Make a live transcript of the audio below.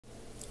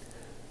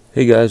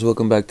Hey guys,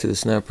 welcome back to the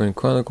Snapprint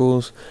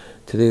Chronicles.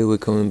 Today we're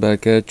coming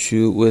back at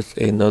you with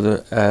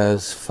another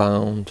as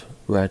found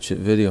ratchet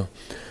video.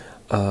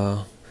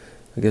 I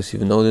guess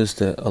you've noticed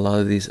that a lot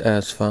of these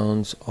as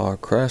founds are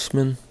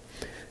Craftsman,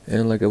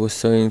 and like I was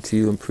saying to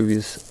you in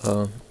previous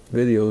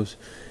videos,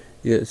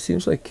 yeah, it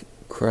seems like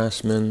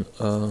Craftsman,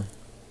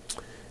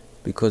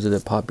 because of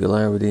their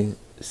popularity,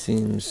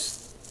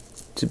 seems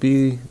to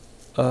be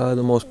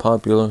the most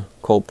popular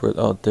culprit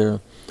out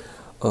there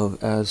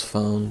of as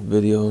found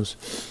videos,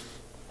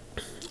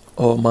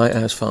 or my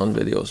as found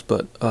videos.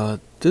 But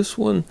this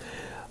one,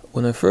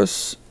 when I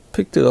first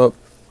picked it up,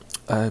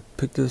 I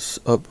picked this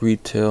up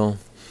retail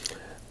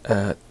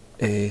at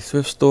a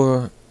thrift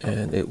store,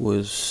 and it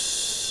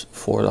was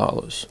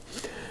 $4.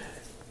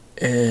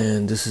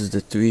 And this is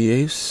the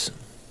 3/8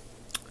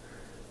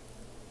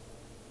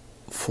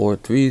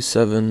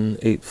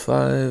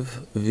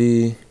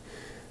 43785V,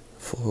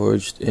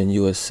 forged in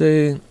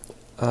USA.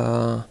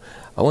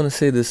 I want to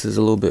say this is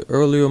a little bit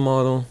earlier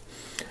model,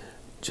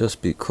 just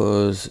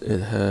because it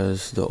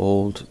has the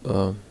old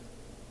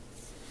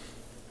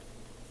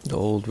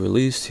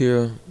release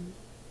here,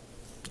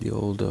 the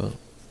old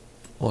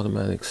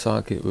automatic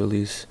socket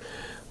release,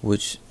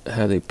 which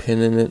had a pin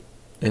in it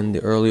in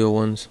the earlier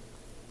ones,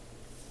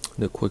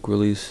 the quick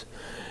release,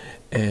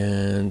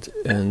 and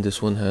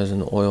this one has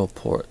an oil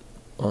port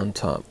on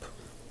top,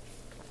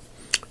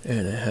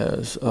 and it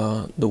has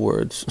the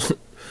words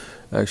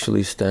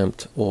actually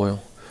stamped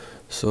oil.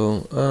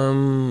 So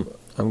I'm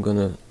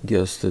gonna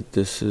guess that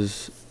this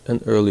is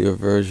an earlier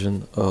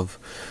version of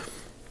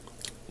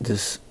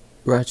this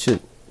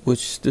ratchet,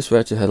 which this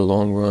ratchet had a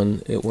long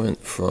run. It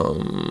went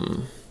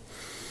from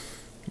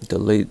the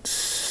mid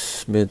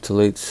to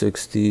late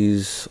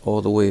 60s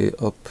all the way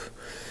up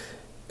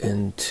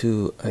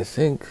into, I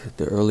think,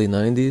 the early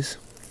 90s.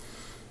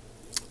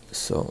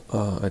 So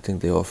I think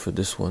they offered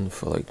this one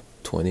for like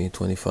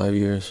 20-25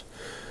 years.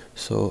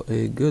 So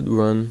a good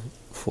run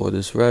for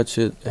this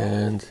ratchet,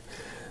 and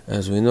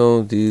as we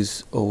know,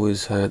 these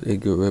always had a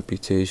good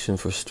reputation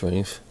for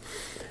strength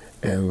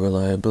and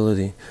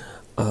reliability.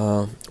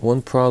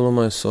 One problem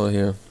I saw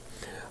here,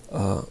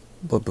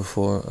 but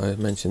before I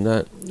mention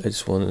that, I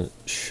just want to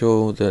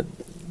show that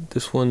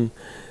this one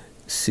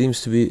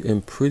seems to be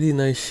in pretty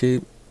nice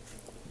shape.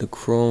 The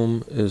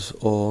chrome is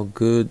all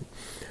good,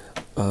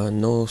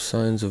 no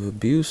signs of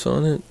abuse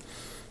on it.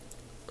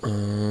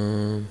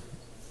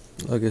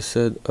 Like I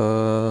said,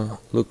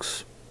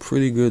 looks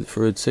pretty good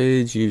for its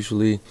age.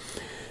 Usually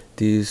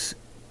these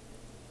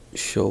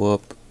show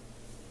up,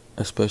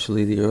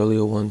 especially the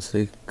earlier ones,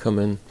 they come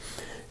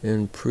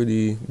in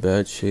pretty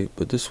bad shape,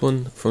 but this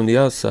one from the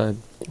outside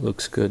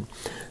looks good.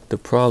 The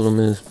problem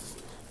is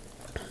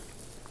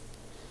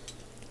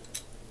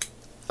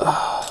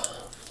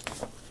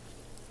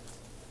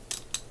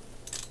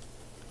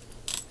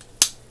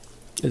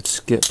it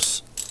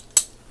skips.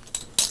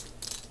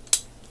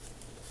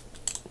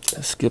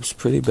 It skips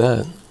pretty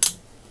bad.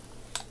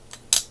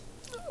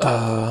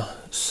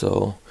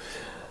 So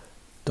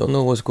don't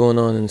know what's going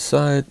on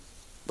inside,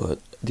 but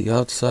the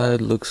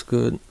outside looks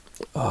good.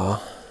 I'm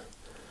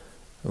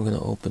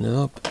gonna open it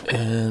up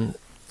and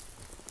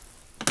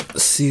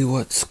see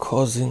what's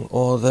causing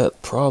all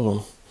that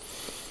problem.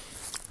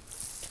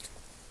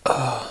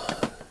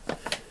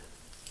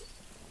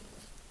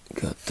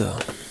 Got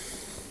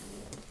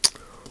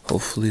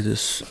hopefully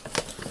this,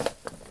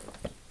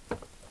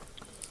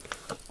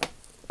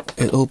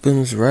 it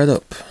opens right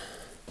up.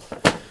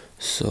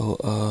 So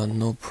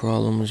no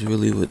problems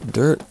really with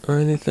dirt or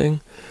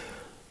anything.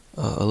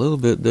 A little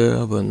bit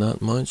there, but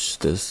not much.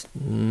 There's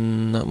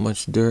not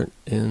much dirt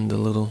in the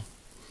little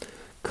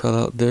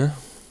cutout there.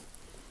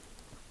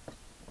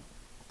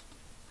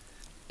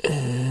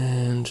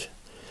 And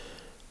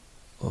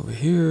over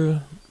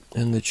here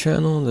in the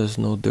channel, there's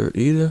no dirt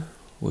either,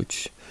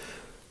 which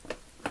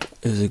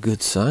is a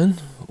good sign,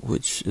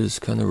 which is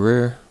kind of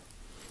rare.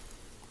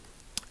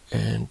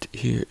 And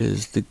here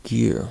is the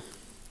gear.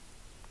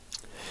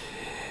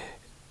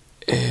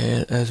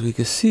 And as we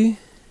can see,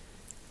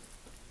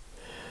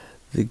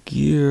 the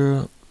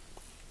gear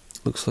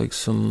looks like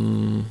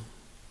some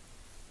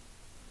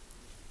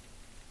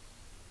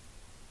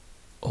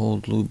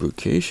old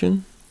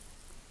lubrication,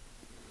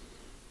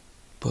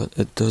 but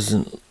it's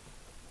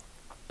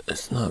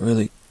not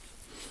really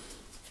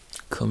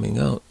coming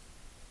out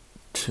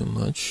too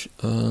much.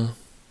 Could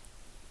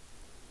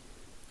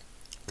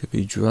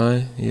be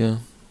dry, yeah,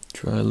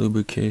 dry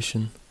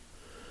lubrication.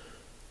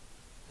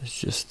 It's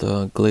just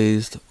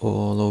glazed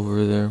all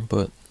over there,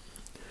 but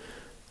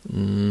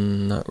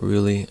not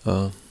really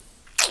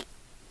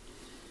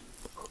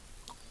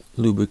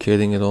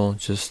lubricating at all,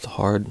 just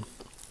hard.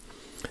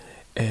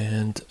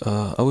 And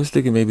I was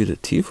thinking maybe the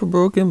teeth were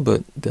broken,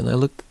 but then I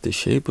looked at the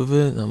shape of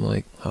it and I'm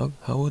like,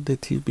 how would the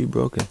teeth be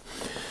broken?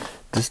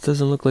 This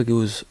doesn't look like it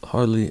was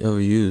hardly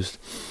ever used.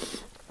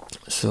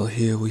 So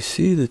here we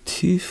see the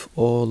teeth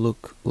all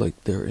look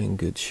like they're in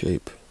good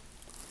shape.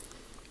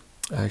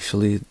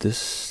 Actually,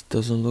 this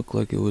doesn't look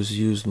like it was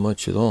used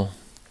much at all.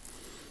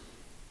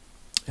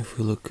 If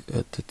we look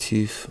at the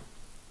teeth,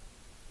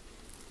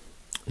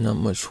 not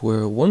much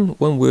wear. One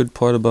weird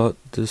part about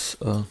this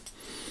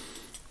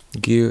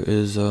gear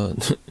is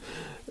the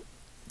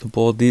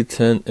ball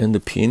detent and the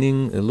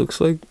peening. It looks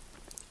like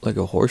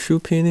a horseshoe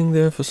peening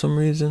there for some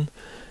reason.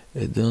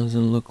 It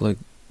doesn't look like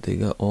they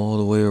got all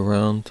the way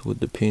around with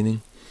the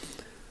peening.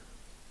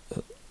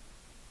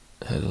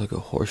 Had like a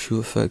horseshoe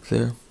effect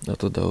there. I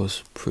thought that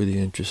was pretty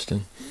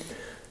interesting.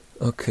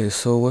 Okay,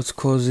 so what's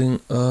causing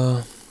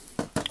the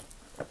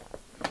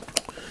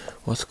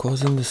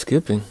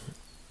skipping?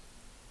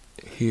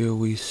 Here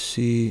we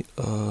see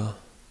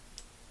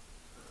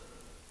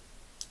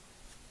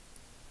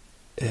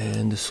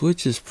and the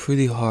switch is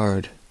pretty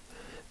hard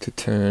to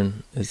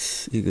turn.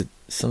 It's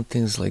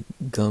something's like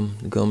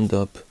gummed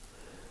up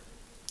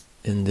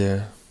in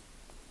there.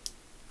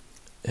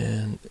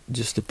 And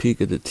just a peek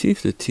at the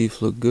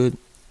teeth look good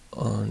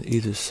on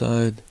either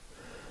side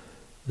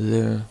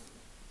there.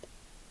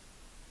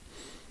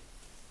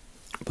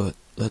 But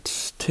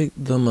let's take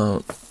them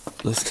out.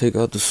 Let's take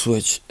out the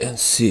switch and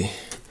see.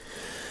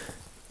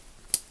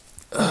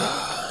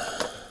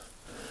 And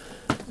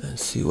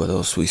see what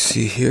else we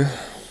see here.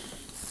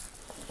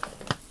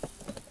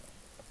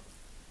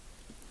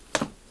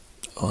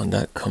 Oh, and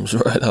that comes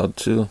right out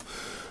too.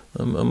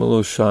 I'm a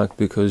little shocked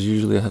because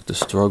usually I have to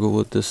struggle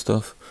with this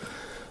stuff.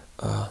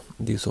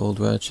 These old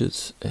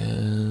ratchets,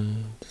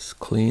 and it's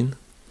clean.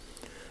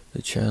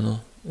 The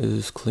channel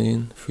is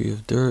clean, free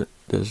of dirt.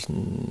 There's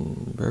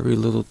very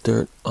little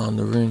dirt on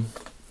the ring.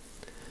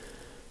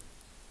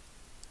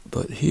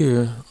 But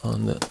here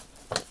on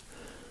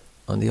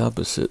the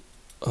opposite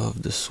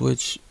of the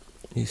switch,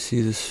 you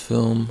see this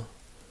film.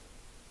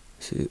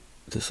 See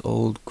this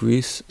old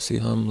grease. See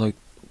how I'm like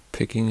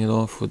picking it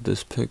off with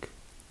this pick.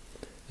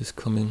 It's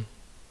coming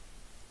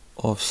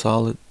off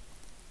solid.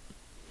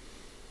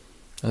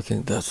 I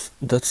think that's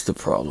the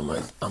problem.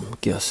 I'm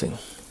guessing,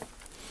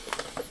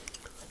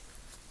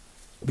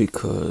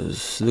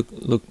 because look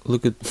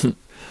at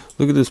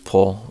look at this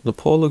pawl. The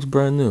pawl looks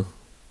brand new.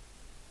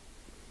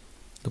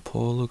 The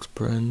pawl looks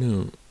brand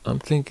new. I'm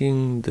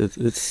thinking that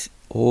it's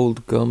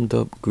old gummed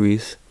up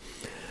grease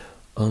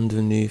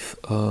underneath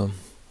the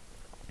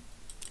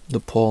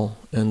pawl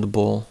and the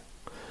ball.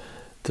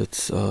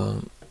 That's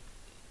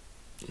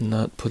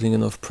not putting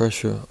enough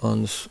pressure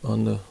on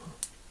the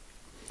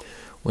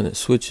when it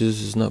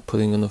switches, is not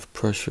putting enough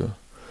pressure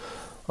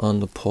on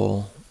the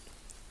pawl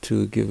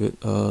to give it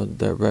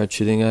that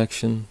ratcheting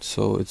action.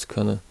 So it's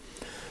kind of,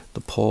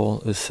 the pawl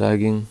is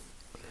sagging.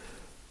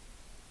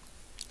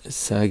 It's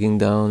sagging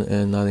down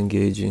and not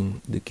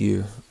engaging the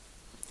gear.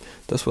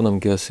 That's what I'm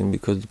guessing,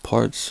 because the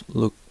parts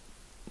look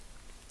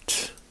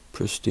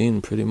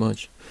pristine pretty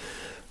much.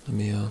 Let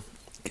me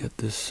get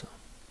this,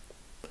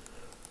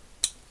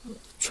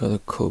 try to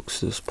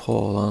coax this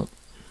pawl out.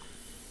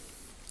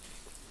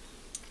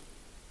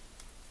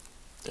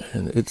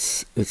 And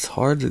it's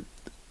hard to,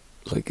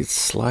 like, it's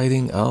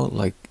sliding out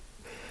like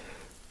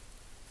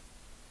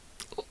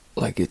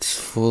it's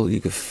full. You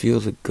can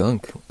feel the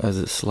gunk as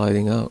it's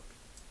sliding out.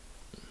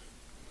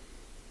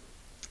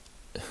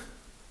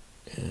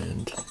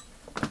 And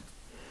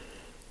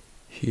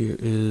here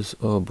is,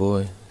 oh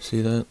boy,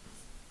 see that?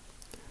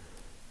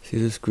 See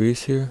this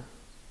grease here?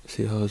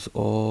 See how it's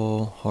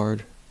all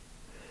hard?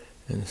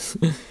 And it's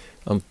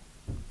I'm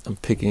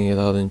picking it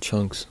out in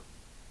chunks.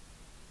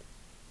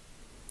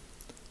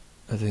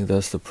 I think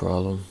that's the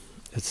problem.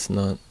 It's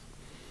not,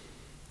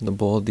 the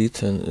ball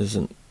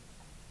detent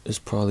it's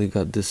probably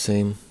got the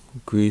same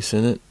grease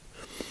in it,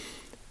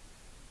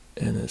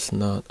 and it's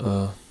not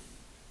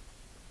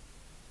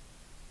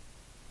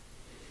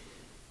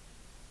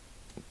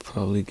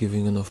probably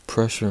giving enough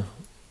pressure.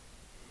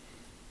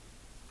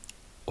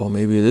 Or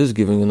maybe it is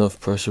giving enough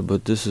pressure,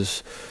 but this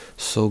is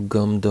so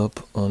gummed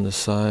up on the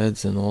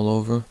sides and all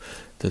over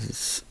that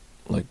it's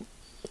like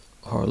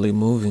hardly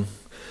moving.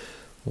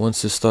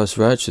 Once it starts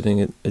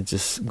ratcheting, it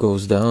just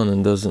goes down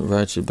and doesn't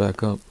ratchet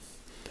back up.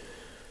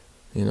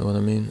 You know what I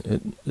mean?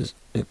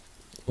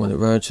 When it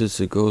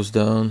ratchets, it goes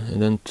down,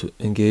 and then to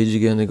engage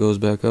again, it goes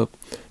back up.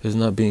 It's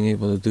not being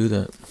able to do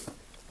that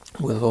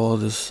with all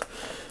this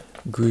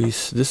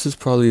grease. This is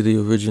probably the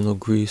original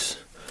grease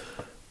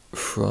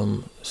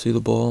from, see the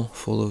ball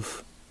full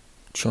of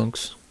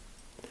chunks?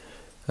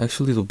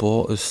 Actually, the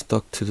ball is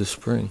stuck to the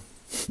spring.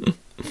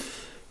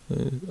 I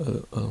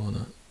don't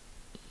wanna.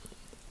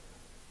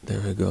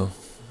 There we go.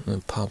 And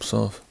it pops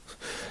off.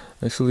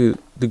 Actually,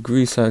 the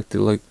grease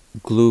acted like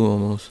glue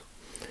almost.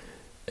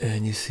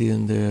 And you see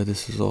in there,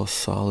 this is all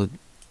solid.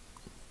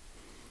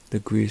 The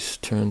grease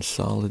turned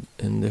solid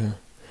in there.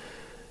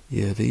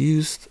 Yeah, they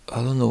used,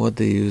 I don't know what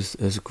they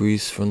used as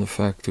grease from the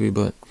factory,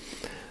 but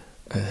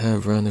I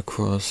have ran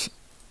across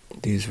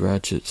these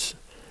ratchets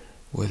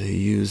where they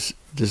use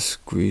this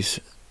grease,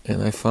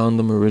 and I found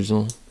them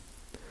original,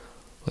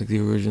 like the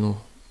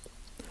original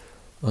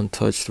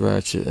untouched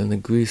ratchet, and the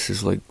grease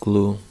is like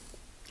glue,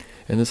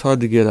 and it's hard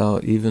to get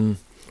out even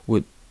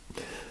with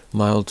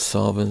mild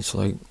solvents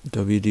like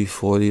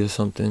WD-40 or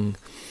something.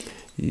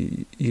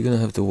 You're gonna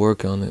have to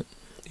work on it,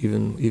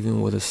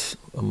 even with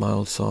a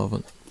mild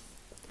solvent,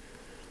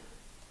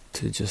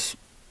 to just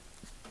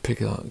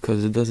pick it out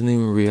because it doesn't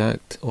even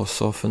react or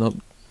soften up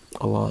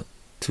a lot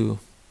to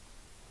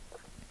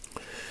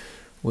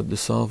with the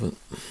solvent.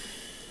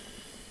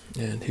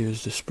 And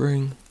here's the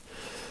spring.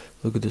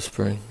 Look at the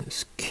spring.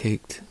 It's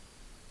caked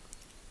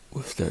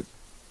with that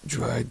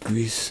dried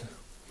grease.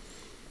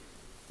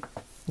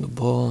 The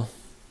ball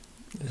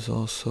is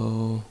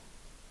also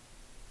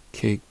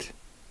caked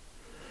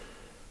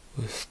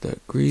with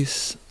that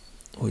grease,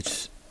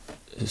 which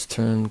is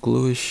turned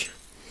gluish.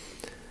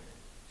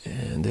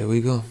 And there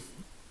we go.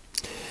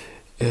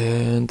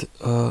 And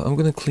I'm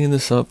gonna clean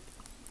this up,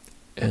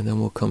 and then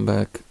we'll come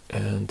back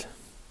and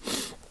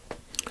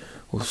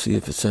we'll see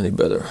if it's any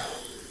better.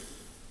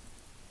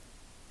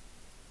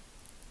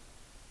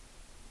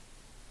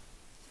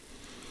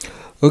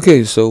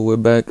 Okay, so we're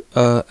back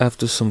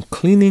after some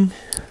cleaning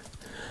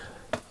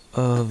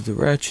of the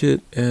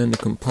ratchet and the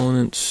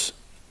components.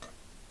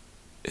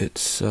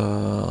 It's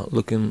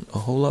looking a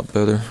whole lot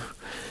better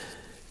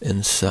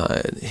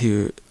inside.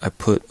 Here I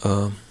put,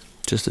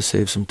 just to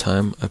save some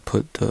time, I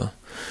put the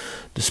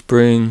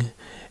spring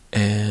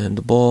and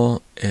the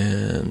ball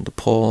and the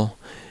pawl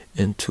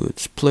into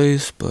its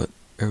place, but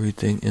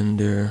everything in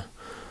there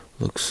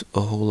looks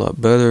a whole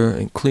lot better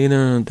and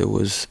cleaner. There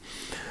was,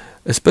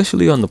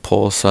 especially on the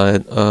pawl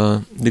side,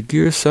 the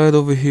gear side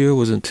over here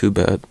wasn't too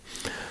bad,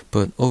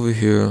 but over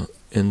here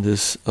in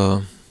this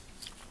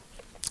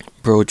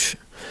brooch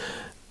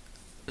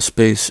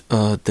space,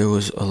 there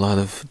was a lot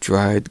of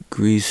dried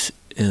grease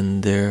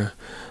in there,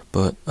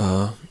 but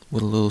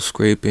with a little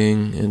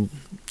scraping, and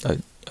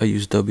I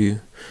used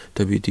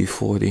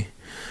WD-40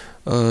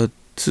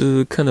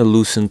 to kind of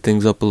loosen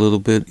things up a little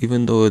bit,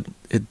 even though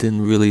it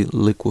didn't really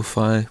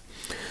liquefy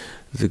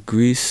the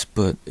grease,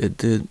 but it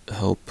did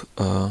help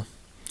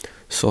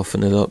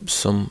soften it up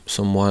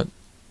somewhat.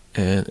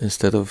 And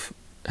instead of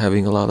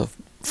having a lot of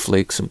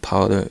flakes and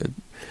powder,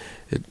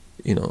 the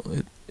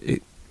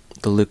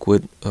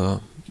liquid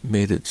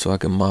made it so I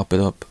can mop it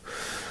up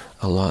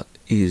a lot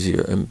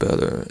easier and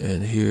better.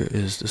 And here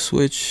is the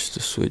switch. The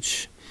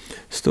switch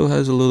still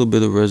has a little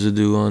bit of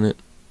residue on it,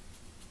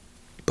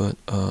 but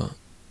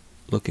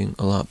looking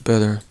a lot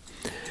better.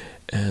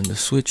 And the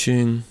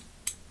switching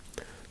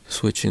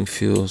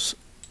feels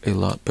a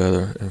lot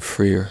better and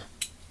freer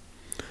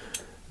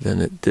than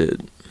it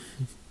did.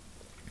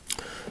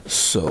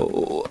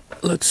 So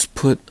let's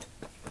put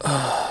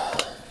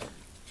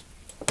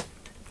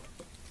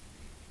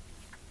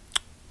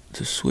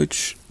the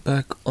switch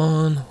back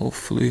on.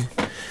 Hopefully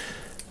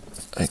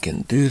I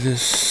can do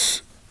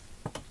this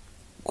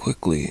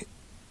quickly.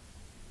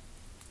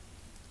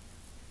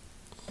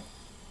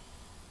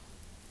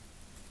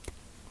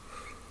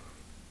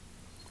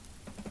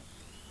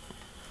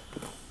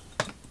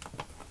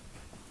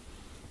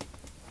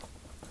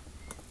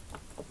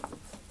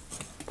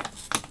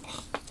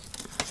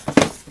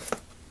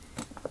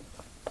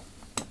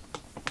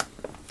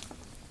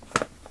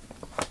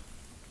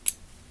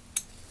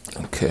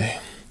 Okay,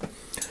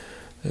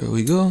 there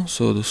we go.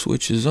 So the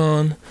switch is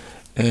on,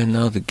 and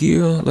now the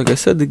gear. Like I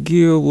said, the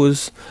gear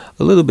was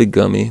a little bit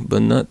gummy,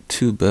 but not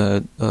too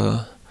bad.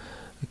 I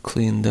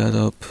cleaned that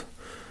up,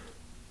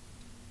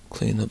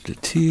 cleaned up the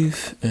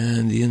teeth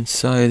and the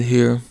inside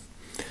here,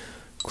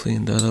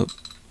 cleaned that up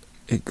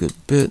a good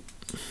bit.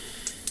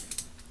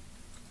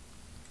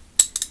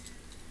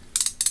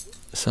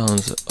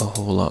 Sounds a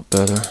whole lot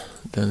better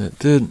than it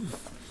did.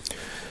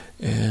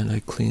 And I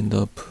cleaned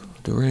up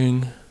the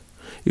ring,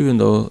 even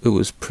though it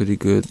was pretty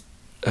good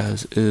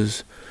as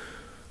is.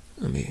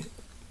 Let me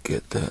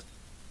get that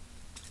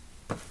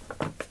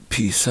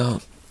piece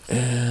out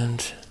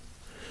and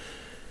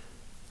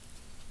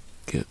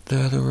get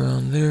that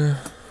around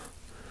there.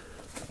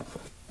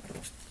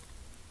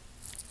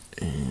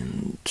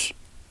 And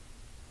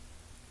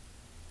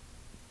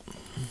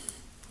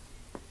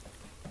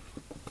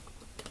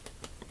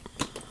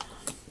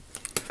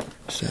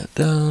set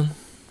down.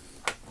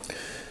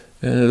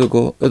 And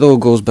it all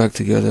goes back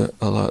together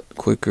a lot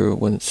quicker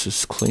when it's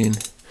just clean.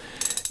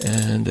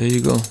 And there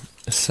you go.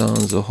 It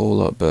sounds a whole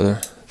lot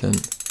better than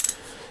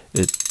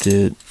it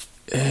did.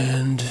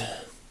 And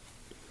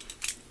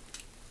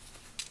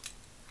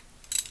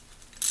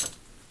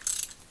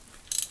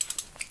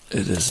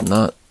it is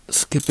not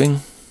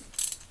skipping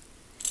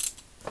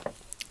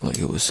like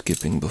it was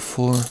skipping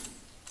before.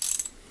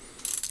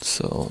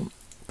 So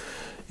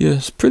yeah,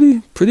 it's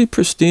pretty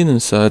pristine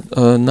inside.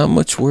 Not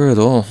much wear at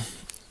all.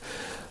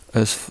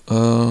 As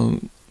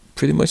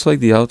pretty much like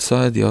the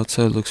outside. The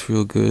outside looks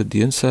real good.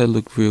 The inside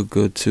looked real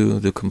good too.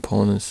 The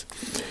components.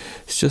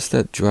 It's just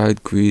that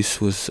dried grease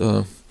was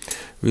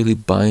really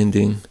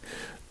binding,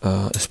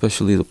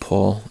 especially the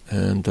pawl,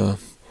 and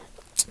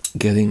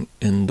getting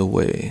in the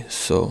way.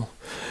 So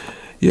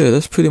yeah,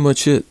 that's pretty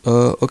much it.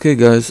 Okay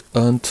guys,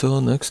 until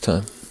next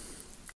time.